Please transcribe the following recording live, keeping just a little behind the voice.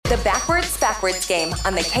The Backwards game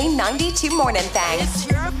on the K92 Morning Thing.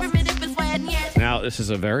 Now, this is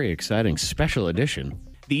a very exciting special edition.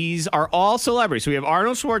 These are all celebrities. We have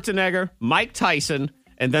Arnold Schwarzenegger, Mike Tyson,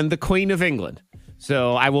 and then the Queen of England.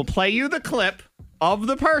 So I will play you the clip of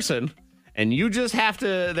the person, and you just have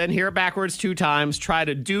to then hear it backwards 2 times. Try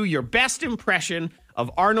to do your best impression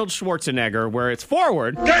of Arnold Schwarzenegger, where it's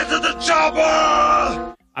forward. Get to the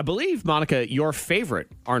chopper! I believe, Monica, your favorite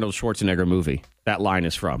Arnold Schwarzenegger movie, that line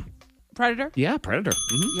is from. Predator? Yeah, Predator.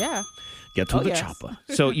 Mm-hmm. Yeah. Get to the yes. chopper.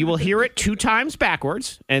 So you will hear it 2 times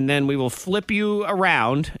backwards, and then we will flip you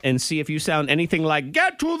around and see if you sound anything like,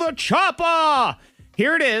 get to the chopper!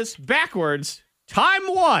 Here it is, backwards, time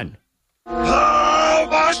 1. How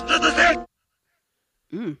much does it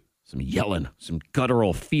take? Some yelling, some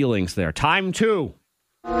guttural feelings there. Time 2.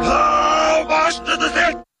 How much does it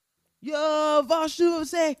take? Yo, what should I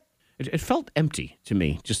say? It felt empty to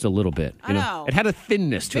me, just a little bit. I know. It had a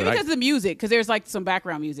thinness to Maybe it. because of the music, because there's like some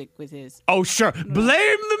background music with his. Oh, sure. Blame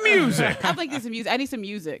the music. I think there's some music. I need some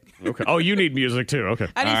music. Okay. Oh, you need music too. Okay.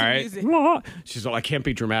 I need All some right. music. She's all, I can't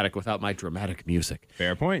be dramatic without my dramatic music.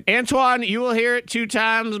 Fair point. Antoine, you will hear it 2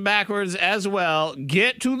 times backwards as well.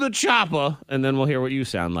 Get to the chopper, and then we'll hear what you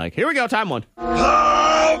sound like. Here we go, time 1.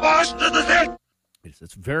 How much does it take?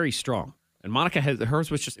 It's very strong. And Monica has hers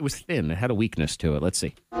was just, it was thin. It had a weakness to it. Let's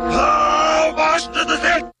see. How much does it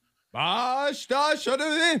take?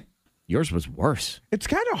 Yours was worse. It's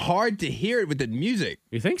kind of hard to hear it with the music.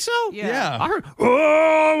 You think so? Yeah. I heard,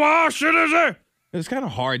 oh, wow, shit is it? It's kind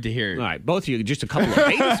of hard to hear. All right, both of you, just a couple of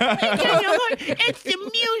haters. It's the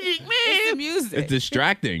music, man. It's the music. It's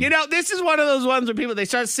distracting. You know, this is one of those ones where people, they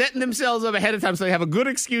start setting themselves up ahead of time so they have a good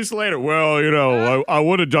excuse later. Well, you know, I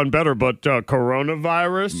would have done better, but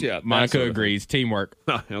coronavirus? Yeah. Monica that sort of agrees. Teamwork.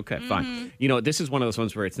 thing. Okay, fine. You know, this is one of those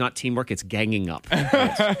ones where it's not teamwork, it's ganging up.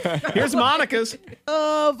 Here's Monica's.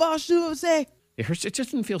 What should I say? It just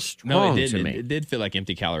didn't feel No, strong it to did. me. It did feel like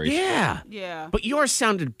empty calories. Yeah. Yeah. But yours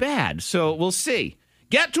sounded bad, so we'll see.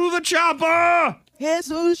 Get to the chopper!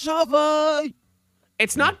 Jesus, shovel.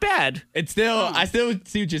 It's not bad. It's still. I still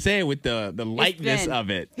see what you're saying with the lightness thin. of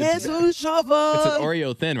it. It's Jesus, shovel. an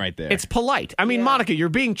Oreo thin right there. It's polite. I mean, Yeah. Monica, you're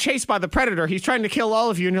being chased by the predator. He's trying to kill all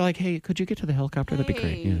of you, and you're like, hey, could you get to the helicopter? That'd be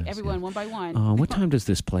great. Hey, Yes, everyone, yes. one by one. What time does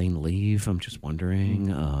this plane leave? I'm just wondering.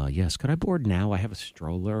 Yes, could I board now? I have a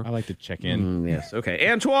stroller. I like to check in. Yes, okay.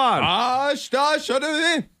 Antoine,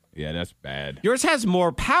 Yeah, that's bad. yours has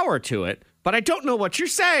more power to it, but I don't know what you're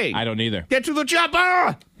saying. I don't either. Get to the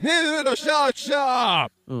chopper! Hit the shot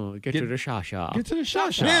shop. Oh, get to the shop. Get to the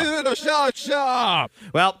shot shop. Hit the shot shop.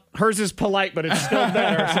 Well, hers is polite, but it's still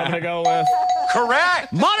better, so I'm going to go with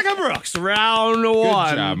Correct! Monica Brooks, round 1.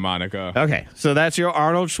 Good job, Monica. Okay, so that's your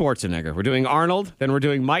Arnold Schwarzenegger. We're doing Arnold, then we're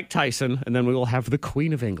doing Mike Tyson, and then we will have the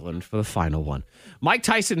Queen of England for the final one. Mike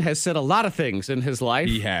Tyson has said a lot of things in his life.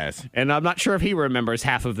 He has. And I'm not sure if he remembers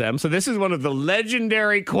half of them. So this is one of the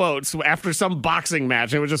legendary quotes after some boxing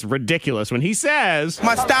match. It was just ridiculous when he says,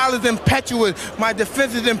 My style is impetuous. My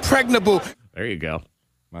defense is impregnable. there you go.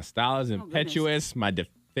 My style is impetuous. My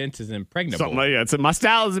defense is impregnable. Something like that. It's my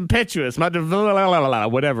style is impetuous. My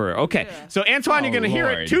whatever. Okay. So Antoine, you're going to hear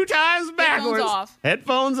it Lord. 2 times backwards. off.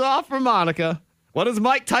 Headphones off for Monica. What does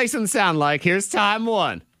Mike Tyson sound like? Here's time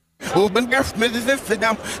 1. Open Christmas and sit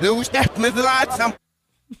down. Lose that lights.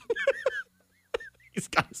 He's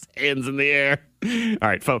got his hands in the air. All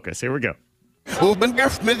right, focus. Here we go. Open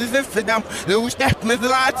Christmas and sit down. Lose that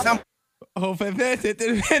lights.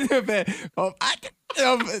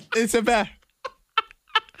 It's a bad.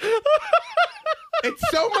 It's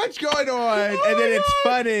so much going on, and then it's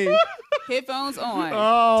funny. Headphones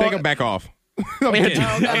on. Take them back off. I'm kidding.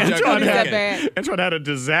 I'm joking. Antoine, Is that had, bad? Antoine had a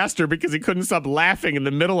disaster because he couldn't stop laughing in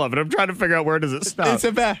the middle of it. I'm trying to figure out where does it stop. It's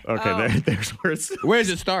a bad. Okay, there's where it's Where does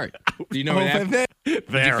it start? Do you know where that? Did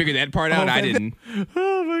there. you figure that part out? I didn't.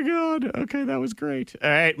 Oh my God. Okay, that was great. All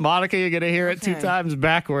right, Monica, you're going to hear it 2 Okay. times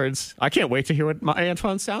backwards. I can't wait to hear what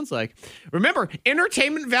Antoine sounds like. Remember,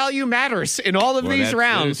 entertainment value matters in all of Well, these that's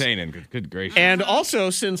rounds. entertaining. Good gracious. And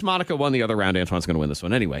also, since Monica won the other round, Antoine's going to win this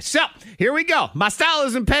one anyway. So, here we go. My style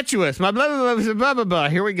is impetuous. My blah, blah, blah, blah, blah, blah.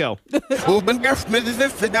 Here we go. Open Christmas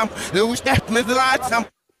and sit down. Lose that lights.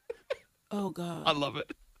 Oh, God. I love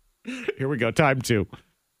it. Here we go. Time 2.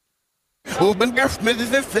 Open Christmas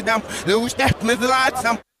and sit down. Lose that lights.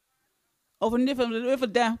 Over the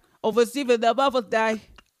down. Over the die.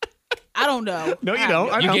 I don't know. No, you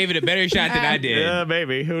don't. I You know. gave it a better shot than I did. Yeah,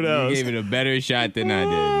 maybe. Who knows? You gave it a better shot than I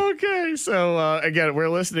did. Okay, so again, we're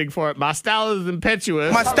listening for it. My style is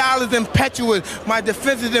impetuous. My style is impetuous. My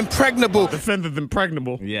defense is impregnable. Defended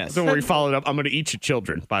impregnable. Yes. Don't worry, followed up. I'm going to eat your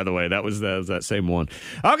children, by the way. That was that same one.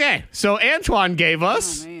 Okay, so Antoine gave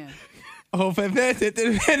us Oh, man. It's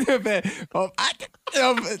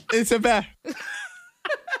a bad.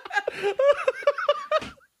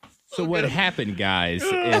 So what happened, guys,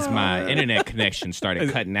 is my internet connection started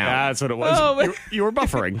cutting out. That's what it was. Oh, You were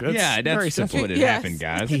buffering. That's Yeah, very that's simple. what had Yes. happened,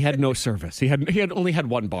 guys. He had no service. He had only had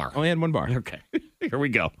one bar. Only had one bar. Okay, here we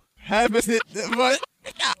go. Can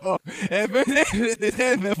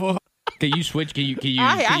you switch? Can you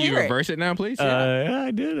I hear it. reverse it now, please? Yeah,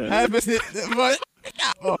 I did it.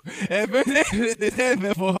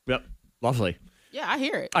 Yep, lovely. Yeah, I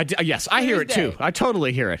hear it. Yes, I hear it too. Tuesday. I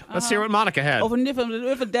totally hear it. Let's hear what Monica had. Over the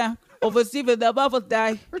river down. Over the above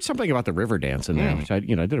die. Heard something about the river dance in there, which I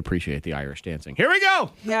did appreciate the Irish dancing. Here we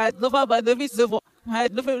go. Yeah, look up by the visible.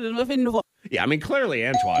 Nothing. Yeah, I mean clearly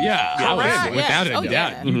Antoine. yeah, I was, Correct. without Yes. a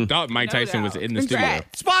doubt. You thought Mike Tyson was in the studio.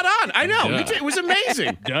 Congrats. Spot on. I know. Yeah. It was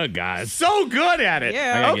amazing. Duh, guys. So good at it.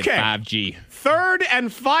 Yeah. I gotta Okay. get 5G. Third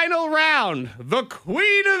and final round. The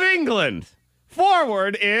Queen of England.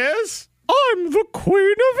 Forward is I'm the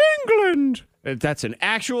Queen of England. That's an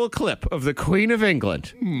actual clip of the Queen of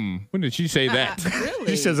England. When did she say that?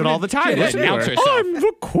 Really? She says it all the time. Yeah, Listen to announce her. herself. I'm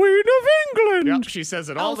the Queen of England. Yep, she says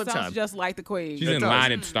it all the sounds time. just like the queen. She's in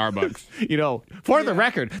line at Starbucks. You know, for the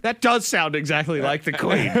record, that does sound exactly like the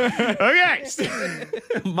Queen. Okay.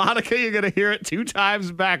 Monica, you're going to hear it 2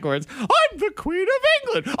 times backwards. I'm the Queen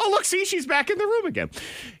of England. Oh, look, see, she's back in the room again.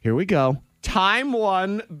 Here we go. Time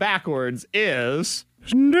 1 backwards is...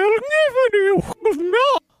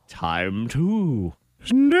 Time 2.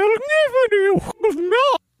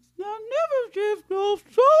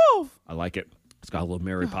 I like it. It's got a little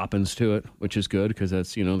Mary Poppins to it, which is good because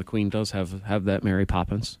that's, the Queen does have that Mary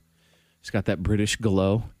Poppins. It's got that British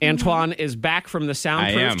glow. Antoine is back from the I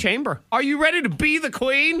soundproof am. chamber. Are you ready to be the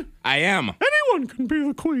Queen? I am. Anyone can be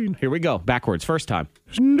the Queen. Here we go. Backwards. First time.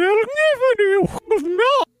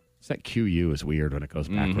 That QU is weird when it goes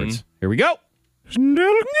backwards. Here we go.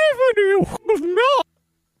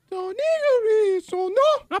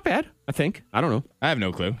 Not bad, I think. I don't know. I have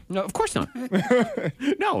no clue. No, of course not.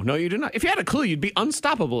 No, you did not. If you had a clue, you'd be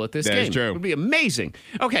unstoppable at this That game. is true. It would be amazing.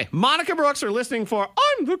 Okay, Monica Brooks are listening for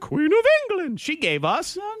I'm the Queen of England. She gave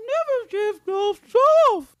us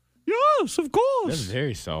Yes, of course. That's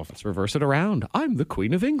very soft. Let's reverse it around. I'm the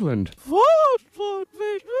Queen of England.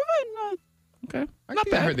 Okay. Not I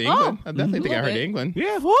bad. heard the England. I definitely think I heard the England.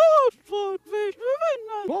 Yeah.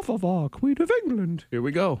 Queen of England. Here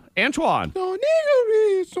we go. Antoine. Oh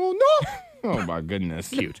my goodness.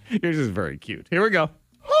 Cute. Yours is very cute. Here we go.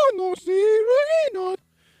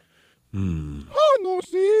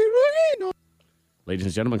 Ladies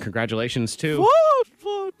and gentlemen, congratulations to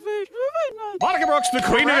Monica Brooks, the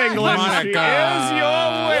Queen of England. Monica. She is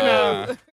your winner.